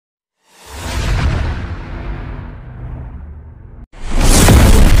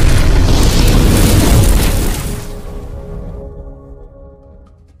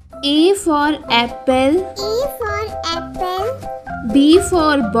A for apple. A for apple. B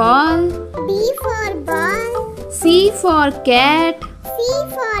for ball. B for ball. C for cat. C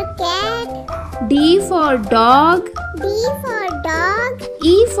for cat. D for dog. D for dog.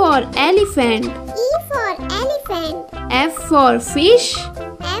 E for elephant. E for elephant. F for fish.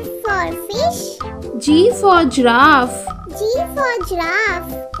 F for fish. G for giraffe. G for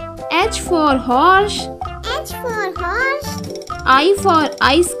giraffe. H for horse. H for horse. I for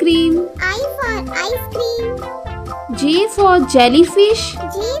ice cream. I for ice cream. J for jellyfish.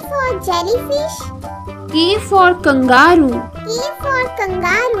 J for jellyfish. K for kangaroo. K for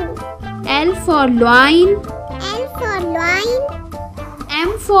kangaroo. L for lion. L for lion.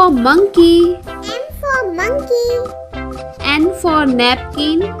 M for monkey. M for monkey. N for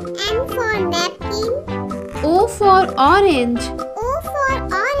napkin. N for napkin. O for orange. O for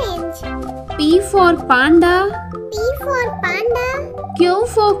orange. P for panda. P for panda. Q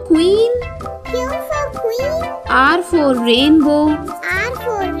for queen. Q for queen. R for rainbow. R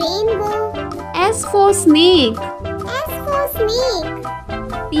for rainbow. S for snake. S for snake.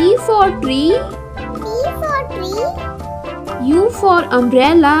 T for tree. T for tree. U for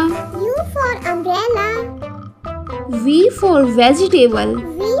umbrella. U for umbrella. V for vegetable.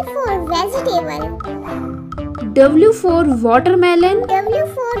 V for vegetable. W for watermelon. W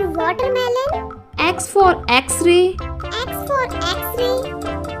for watermelon. X for x-ray. X for x-ray.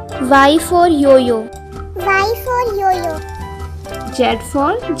 Y for yo-yo. Y for yo-yo. Z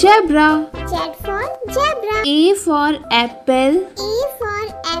for zebra. Z for zebra. A for apple. A for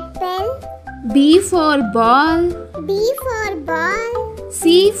apple. B for ball. B for ball.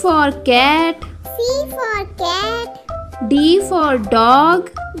 C for cat. C for cat. D for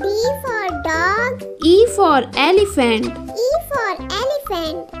dog. D for dog. E for elephant. E for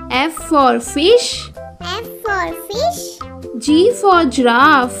elephant. F for fish. F for fish. G for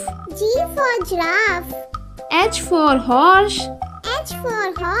giraffe. G for giraffe. H for horse. H for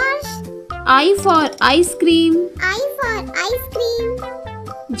horse. I for ice cream. I for ice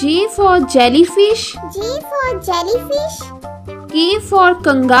cream. J for jellyfish. J for jellyfish. K for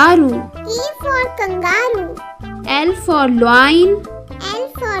kangaroo. K for kangaroo. L for lion. L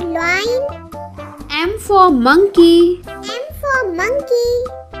for lion. M for monkey. M for monkey.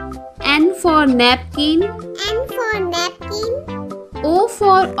 N for napkin. N for napkin. O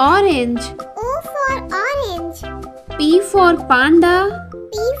for orange. O for orange. P for panda.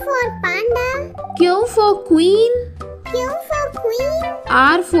 P for panda. Q for queen. Q for queen.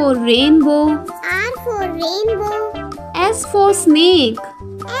 R for rainbow. R for rainbow. S for snake.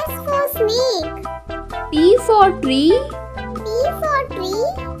 S for snake. T for tree. T for tree.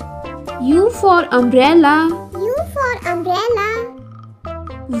 U for umbrella. U for umbrella.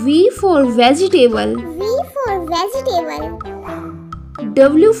 V for vegetable. V for vegetable.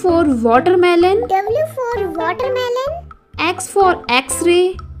 W for watermelon. W for watermelon. X for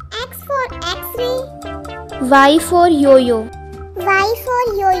x-ray. X for x-ray. Y for yo-yo. Y for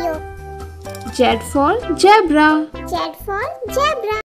yo-yo. Z for zebra. Z for zebra.